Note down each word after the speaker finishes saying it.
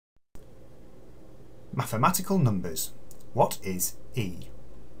Mathematical numbers. What is E?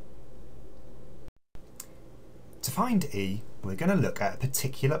 To find E, we're going to look at a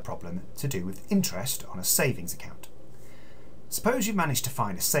particular problem to do with interest on a savings account. Suppose you managed to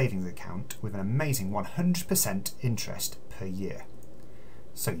find a savings account with an amazing 100% interest per year.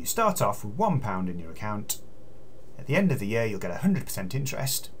 So you start off with £1 in your account. At the end of the year you'll get 100%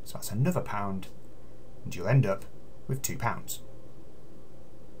 interest, so that's another £1, and you'll end up with £2.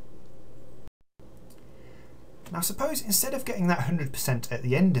 Now suppose instead of getting that 100% at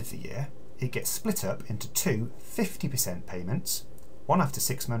the end of the year, it gets split up into two 50% payments, one after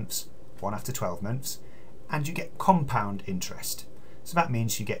 6 months, one after 12 months, and you get compound interest. So that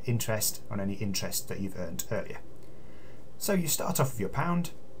means you get interest on any interest that you've earned earlier. So you start off with your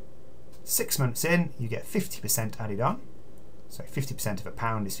 £1, 6 months in you get 50% added on, so 50% of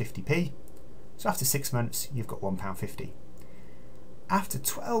 £1 is 50p, so after 6 months you've got £1.50. After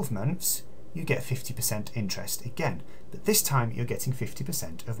 12 months you get 50% interest again, but this time you're getting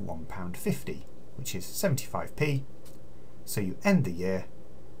 50% of £1.50, which is 75p, so you end the year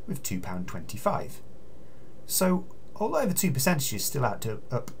with £2.25. So although the two percentages still add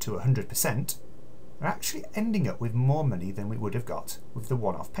up to 100%, we're actually ending up with more money than we would have got with the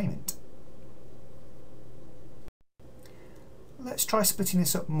one-off payment. Let's try splitting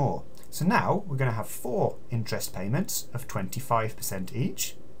this up more. So now we're going to have 4 interest payments of 25%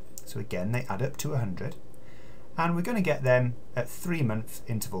 each. So again, they add up to 100, and we're going to get them at 3-month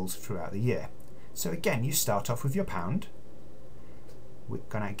intervals throughout the year. So again, you start off with your £1. We're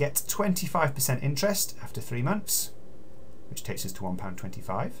going to get 25% interest after 3 months, which takes us to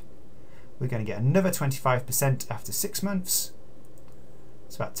 £1.25. We're going to get another 25% after 6 months,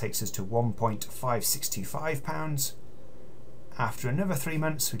 so that takes us to £1.5625. After another 3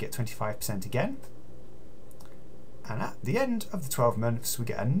 months, we get 25% again. And at the end of the 12 months we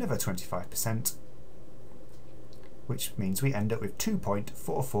get another 25%, which means we end up with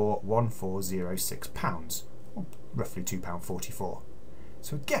 £2.441406, or roughly £2.44.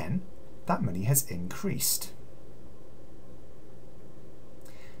 So again, that money has increased.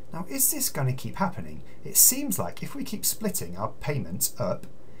 Now is this going to keep happening? It seems like if we keep splitting our payments up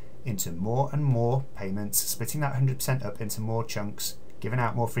into more and more payments, splitting that 100% up into more chunks, given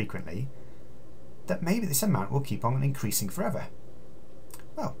out more frequently, that maybe this amount will keep on increasing forever.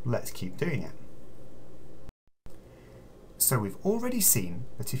 Well, let's keep doing it. So we've already seen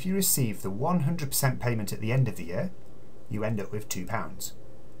that if you receive the 100% payment at the end of the year, you end up with £2.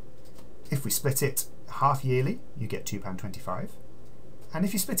 If we split it half yearly, you get £2.25. And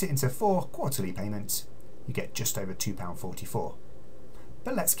if you split it into 4 quarterly payments, you get just over £2.44.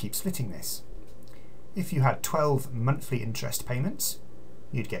 But let's keep splitting this. If you had 12 monthly interest payments,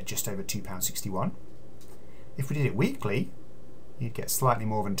 you'd get just over £2.61. If we did it weekly, you'd get slightly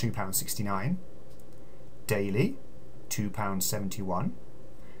more than £2.69. Daily, £2.71.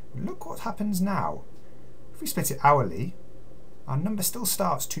 Look what happens now. If we split it hourly, our number still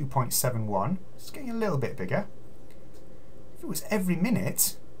starts 2.71. It's getting a little bit bigger. If it was every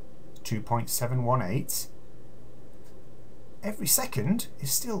minute, 2.718. Every second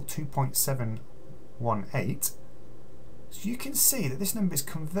is still 2.718. So you can see that this number is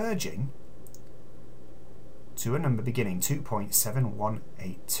converging to a number beginning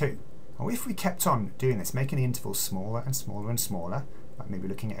 2.7182. Now if we kept on doing this, making the intervals smaller and smaller and smaller, like maybe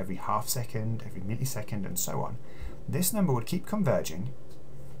looking at every half second, every millisecond and so on, this number would keep converging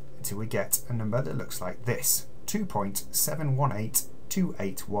until we get a number that looks like this: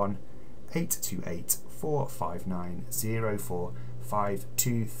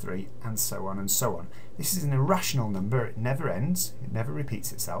 2.71828182845904523, and so on and so on. This is an irrational number, it never ends, it never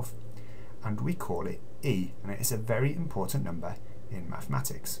repeats itself, and we call it E, and it is a very important number in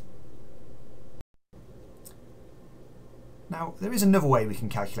mathematics. Now there is another way we can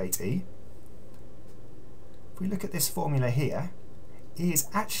calculate E. If we look at this formula here, E is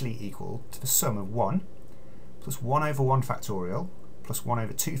actually equal to the sum of 1 plus 1 over 1 factorial plus 1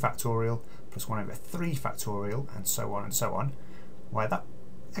 over 2 factorial plus 1 over 3 factorial, and so on and so on. Why, that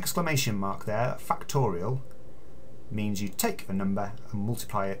exclamation mark there, factorial, means you take the number and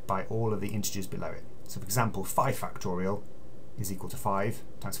multiply it by all of the integers below it. So for example, 5 factorial is equal to 5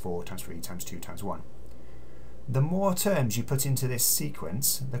 times 4 times 3 times 2 times 1. The more terms you put into this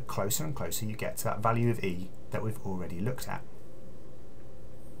sequence, the closer and closer you get to that value of E that we've already looked at.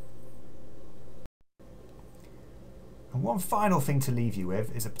 And one final thing to leave you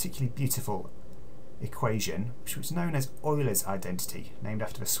with is a particularly beautiful equation, which was known as Euler's identity, named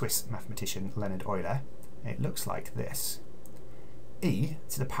after the Swiss mathematician Leonhard Euler. It looks like this: e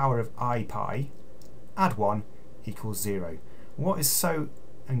to the power of I pi, add 1 equals 0. What is so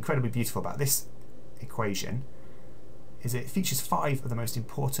incredibly beautiful about this equation is it features 5 of the most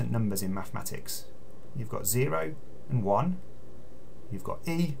important numbers in mathematics. You've got 0 and 1, you've got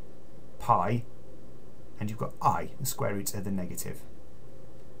e, pi, and you've got I, the square root of the negative.